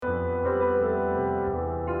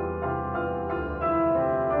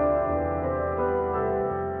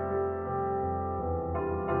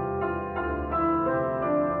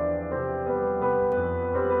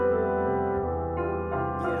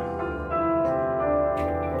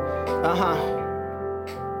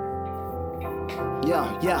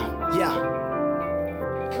Yeah.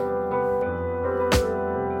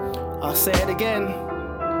 I'll say it again.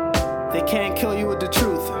 They can't kill you with the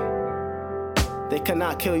truth. They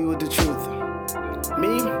cannot kill you with the truth.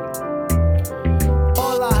 Me?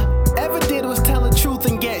 All I ever did was tell the truth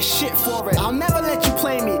and get shit for it. I'll never let you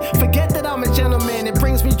play me. Forget that I'm a gentleman. It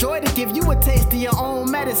brings me joy to give you a taste of your own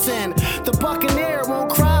medicine. The buccaneer won't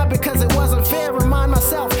cry because it wasn't fair. Remind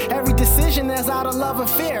myself, every decision is out of love and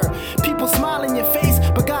fear. People smile in your face,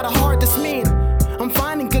 but got a heart that's mean. I'm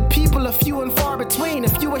finding good people are few and far between.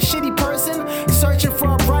 If you a shitty person, searching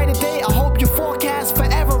for a brighter day, I hope your forecast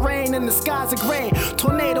forever rain and the skies are gray.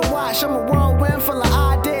 Tornado watch, I'm a whirlwind full of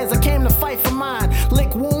ideas. I came to fight for mine,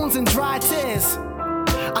 lick wounds and dry tears.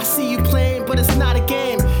 I see you playing, but it's not a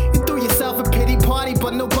game. You threw yourself a pity party,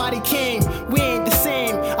 but nobody came. We ain't the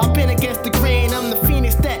same, I've been against the grain. I'm the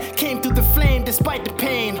phoenix that came through the flame despite the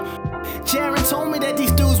pain. Jaren told me that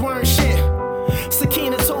these dudes weren't shit.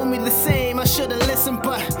 Sakina told me the same, I should've listened,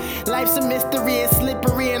 but life's a mystery, it's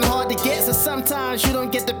slippery and hard to get. So sometimes you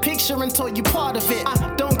don't get the picture until you're part of it. I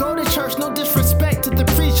don't go to church, no disrespect to the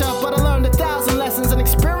preacher, but I learned 1,000 lessons and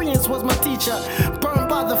experience was my teacher. Burned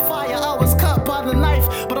by the fire, I was cut by the knife,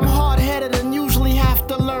 but I'm hard-headed and usually have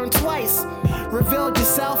to learn twice. Revealed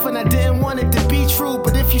yourself and I didn't want it to be true,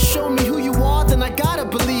 but if you show me who you are, then I gotta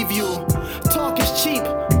believe you. Talk is cheap,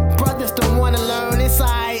 brothers don't wanna learn. It's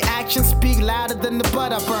alright, actions speak louder than the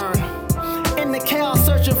butter burn. In the chaos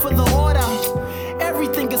searching for the order,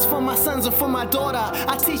 everything is for my sons and for my daughter.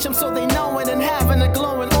 I teach them so they know it and having a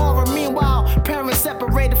glowing aura. Meanwhile, parents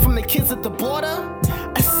separated from the kids at the border.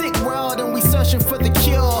 A sick world and we searching for the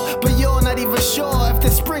cure, but you're not even sure if the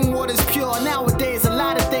spring water's pure. Nowadays a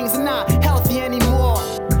lot of things are not healthy anymore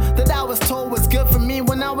that I was told was good for me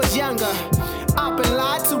when I was younger. I've been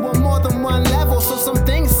lied to on more than one level, so some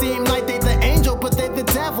things seem like they the angel but they the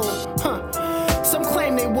devil. Some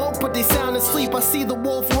claim they woke but they sound asleep. I see the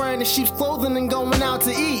wolf wearing the sheep's clothing and going out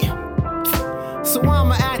to eat, so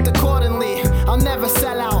I'ma act accordingly. I'll never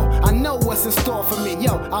sell out, I know what's in store for me.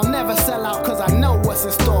 Yo, I'll never sell out cause I know what's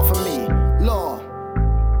in store.